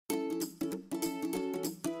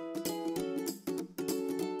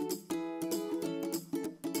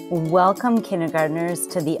Welcome, kindergartners,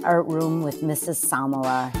 to the Art Room with Mrs.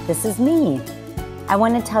 Samala. This is me. I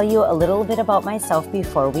want to tell you a little bit about myself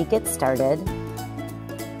before we get started.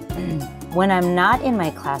 When I'm not in my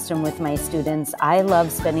classroom with my students, I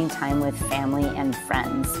love spending time with family and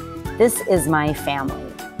friends. This is my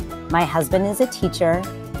family. My husband is a teacher.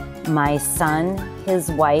 My son,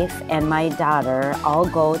 his wife, and my daughter all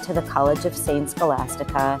go to the College of St.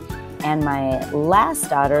 Scholastica. And my last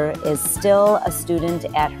daughter is still a student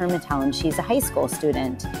at Hermantown. She's a high school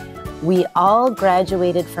student. We all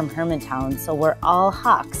graduated from Hermantown, so we're all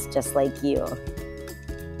Hawks, just like you.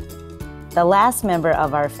 The last member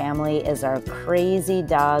of our family is our crazy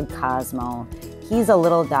dog, Cosmo. He's a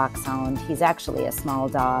little dachshund. He's actually a small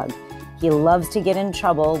dog. He loves to get in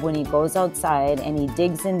trouble when he goes outside, and he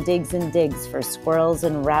digs and digs and digs for squirrels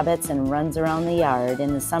and rabbits and runs around the yard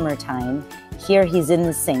in the summertime. Here he's in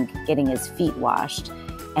the sink getting his feet washed.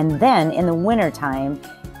 And then in the wintertime,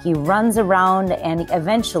 he runs around and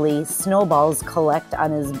eventually snowballs collect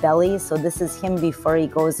on his belly. So this is him before he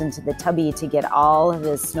goes into the tubby to get all of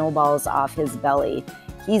his snowballs off his belly.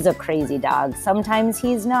 He's a crazy dog. Sometimes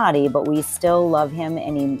he's naughty, but we still love him,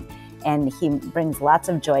 and he brings lots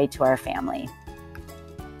of joy to our family.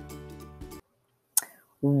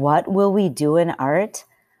 What will we do in art?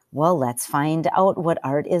 Well, let's find out what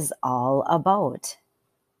art is all about.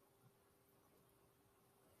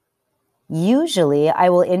 Usually, I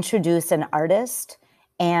will introduce an artist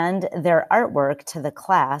and their artwork to the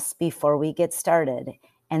class before we get started,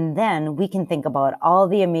 and then we can think about all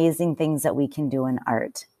the amazing things that we can do in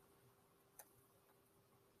art.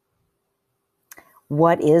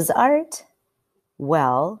 What is art?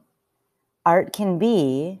 Well, art can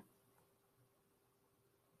be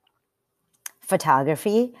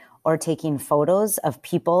photography or taking photos of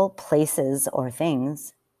people, places, or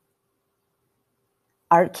things.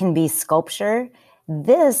 Art can be sculpture.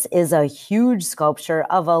 This is a huge sculpture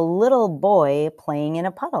of a little boy playing in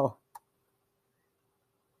a puddle.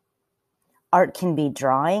 Art can be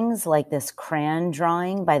drawings, like this crayon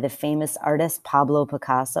drawing by the famous artist Pablo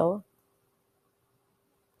Picasso.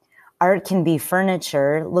 Art can be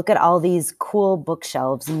furniture. Look at all these cool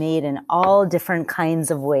bookshelves made in all different kinds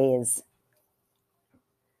of ways.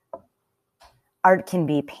 Art can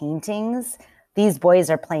be paintings. These boys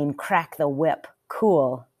are playing Crack the Whip.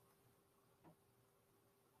 Cool.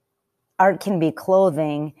 Art can be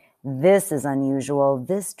clothing. This is unusual.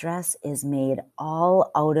 This dress is made all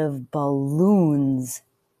out of balloons.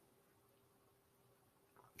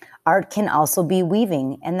 Art can also be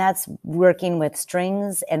weaving, and that's working with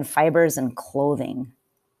strings and fibers and clothing.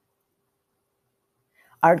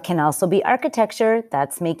 Art can also be architecture.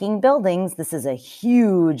 That's making buildings. This is a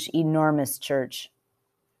huge, enormous church.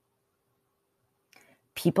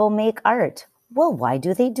 People make art. Well, why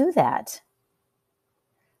do they do that?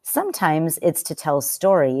 Sometimes it's to tell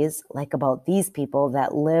stories, like about these people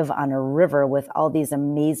that live on a river with all these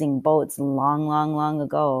amazing boats long, long, long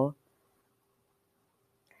ago.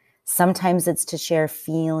 Sometimes it's to share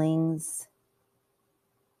feelings.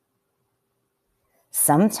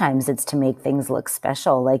 Sometimes it's to make things look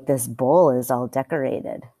special, like this bowl is all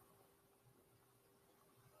decorated.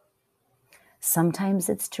 Sometimes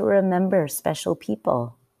it's to remember special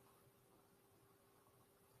people.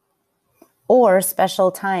 Or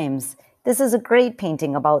special times. This is a great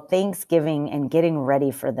painting about Thanksgiving and getting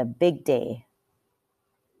ready for the big day.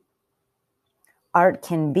 Art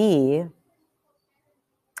can be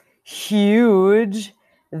huge.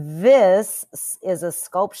 This is a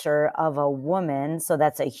sculpture of a woman. So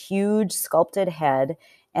that's a huge sculpted head.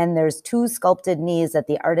 And there's two sculpted knees that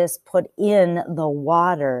the artist put in the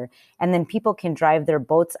water. And then people can drive their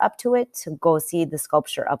boats up to it to go see the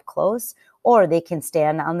sculpture up close. Or they can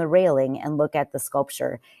stand on the railing and look at the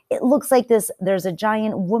sculpture. It looks like there's a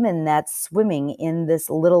giant woman that's swimming in this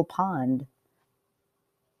little pond.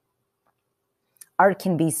 Art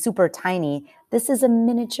can be super tiny. This is a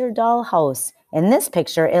miniature dollhouse. In this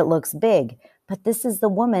picture, it looks big, but this is the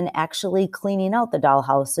woman actually cleaning out the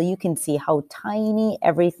dollhouse, so you can see how tiny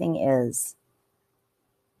everything is.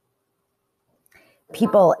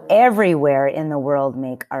 People everywhere in the world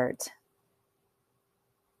make art.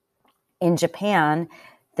 In Japan,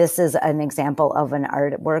 this is an example of an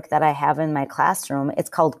artwork that I have in my classroom. It's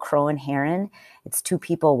called Crow and Heron. It's two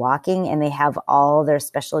people walking, and they have all their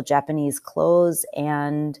special Japanese clothes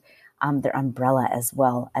and their umbrella as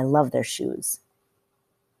well. I love their shoes.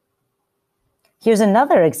 Here's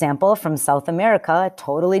another example from South America, a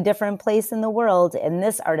totally different place in the world, and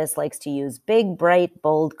this artist likes to use big, bright,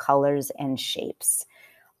 bold colors and shapes.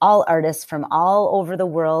 All artists from all over the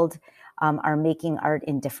world are making art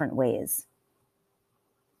in different ways.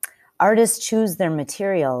 Artists choose their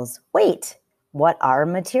materials. Wait, what are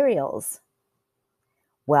materials?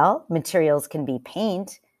 Well, materials can be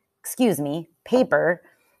paper.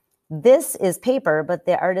 This is paper, but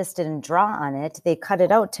the artist didn't draw on it. They cut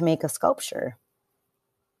it out to make a sculpture.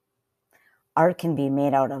 Art can be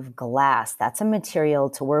made out of glass. That's a material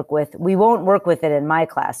to work with. We won't work with it in my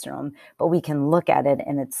classroom, but we can look at it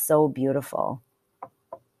and it's so beautiful.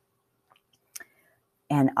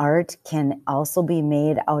 And art can also be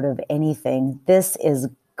made out of anything. This is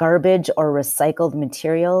garbage or recycled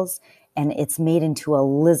materials, and it's made into a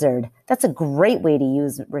lizard. That's a great way to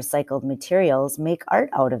use recycled materials. Make art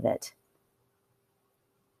out of it.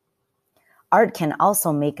 Art can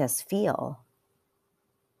also make us feel.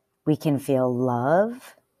 We can feel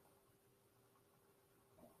love.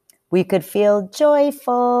 We could feel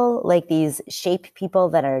joyful, like these shape people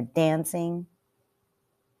that are dancing.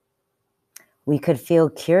 We could feel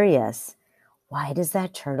curious. Why does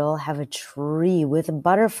that turtle have a tree with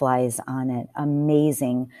butterflies on it?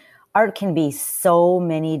 Amazing. Art can be so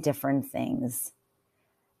many different things.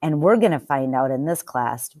 And we're going to find out in this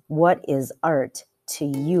class, what is art to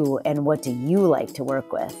you and what do you like to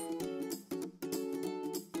work with?